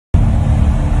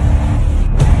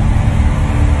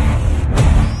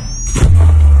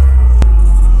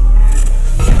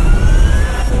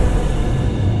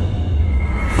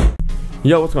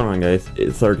Yo, what's going on, guys?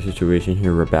 It's SHOUTOUT Situation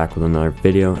here. We're back with another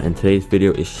video, and today's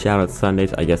video is Shoutout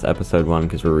Sundays, I guess episode 1,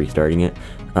 because we're restarting it.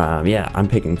 Yeah, I'm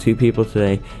picking 2 people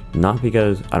today, not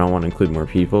because I don't want to include more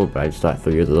people, but I just thought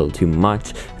 3 was a little too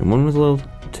much, and 1 was a little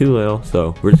too little,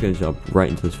 so we're just going to jump right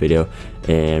into this video,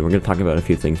 and we're going to talk about a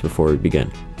few things before we begin.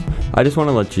 I just want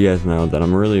to let you guys know that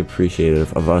I'm really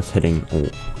appreciative of us hitting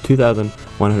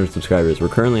 2,100 subscribers. We're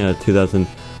currently at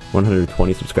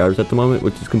 2,120 subscribers at the moment,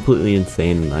 which is completely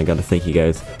insane, and I gotta thank you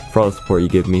guys for all the support you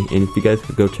give me. And if you guys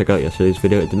could go check out yesterday's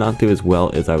video, it did not do as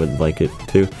well as I would like it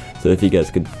to, so if you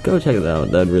guys could go check it out,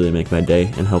 that'd really make my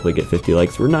day and help it get 50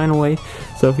 likes. We're 9 away,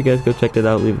 so if you guys go check it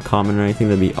out, leave a comment or anything,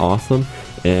 that'd be awesome.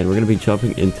 And we're gonna be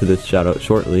jumping into this shoutout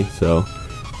shortly, so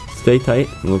stay tight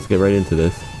and let's get right into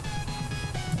this.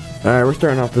 Alright, we're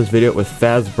starting off this video with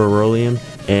Fazbarolian,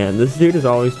 and this dude is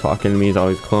always talking to me, he's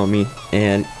always calling me,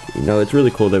 and you know, it's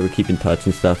really cool that we keep in touch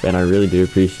and stuff, and I really do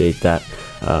appreciate that.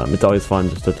 It's always fun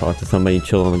just to talk to somebody,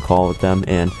 chill on the call with them,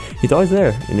 and he's always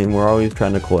there, and then we're always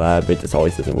trying to collab. It just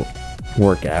always doesn't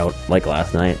work out, like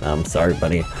last night. I'm sorry,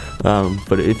 buddy.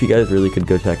 But if you guys really could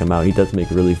go check him out, he does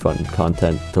make really fun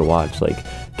content to watch, like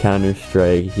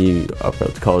Counter-Strike, he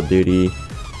uploads Call of Duty,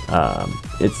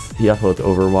 he uploads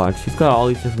Overwatch. He's got all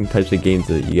these different types of games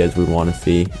that you guys would want to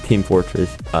see, Team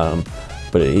Fortress,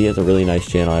 but he has a really nice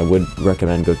channel. I would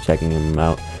recommend go checking him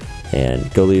out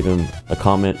and go leave him a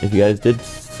comment. If you guys did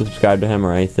subscribe to him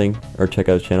or anything, or check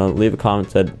out his channel, leave a comment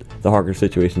said the Harker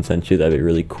Situation sent you. That'd be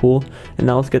really cool. And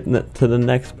now let's get to the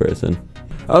next person.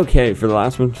 Okay, for the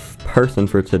last person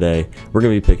for today, we're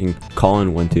gonna be picking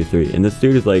Colin123, and this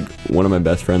dude is like one of my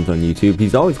best friends on YouTube.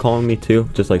 He's always calling me too,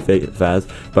 just like Faz,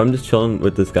 but I'm just chilling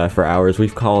with this guy for hours.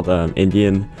 We've called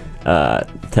Indian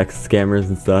text scammers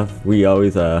and stuff.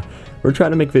 We're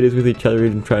trying to make videos with each other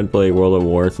and trying to play World of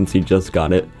War since he just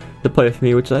got it to play with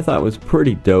me, which I thought was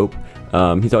pretty dope.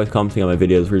 He's always commenting on my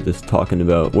videos. We're just talking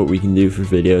about what we can do for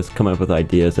videos, coming up with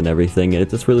ideas and everything, and it's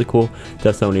just really cool to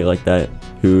have somebody like that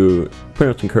who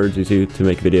pretty much encourages you to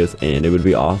make videos, and it would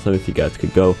be awesome if you guys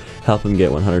could go help him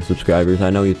get 100 subscribers. I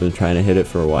know he's been trying to hit it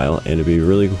for a while, and it'd be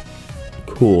really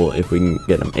cool if we can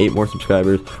get him 8 more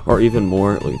subscribers or even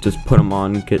more. Like, just put him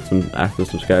on, get some active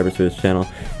subscribers to his channel,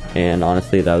 and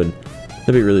honestly that'd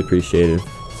be really appreciated.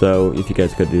 So if you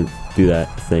guys could do that,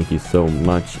 thank you so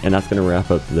much. And that's gonna wrap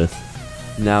up this.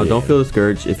 Now, don't feel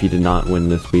discouraged if you did not win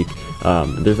this week.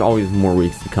 There's always more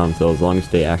weeks to come, so as long as you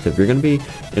stay active, you're gonna be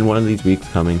in one of these weeks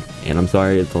coming. And I'm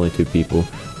sorry it's only 2 people,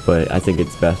 but I think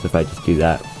it's best if I just do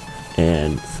that.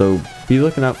 And so be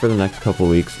looking out for the next couple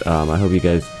weeks. I hope you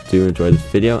guys do enjoy this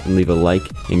video, and leave a like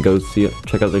and go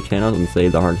check out their channels and say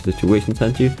the Harker Situation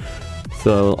sent you.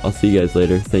 So I'll see you guys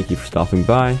later. Thank you for stopping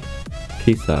by.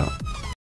 Peace out.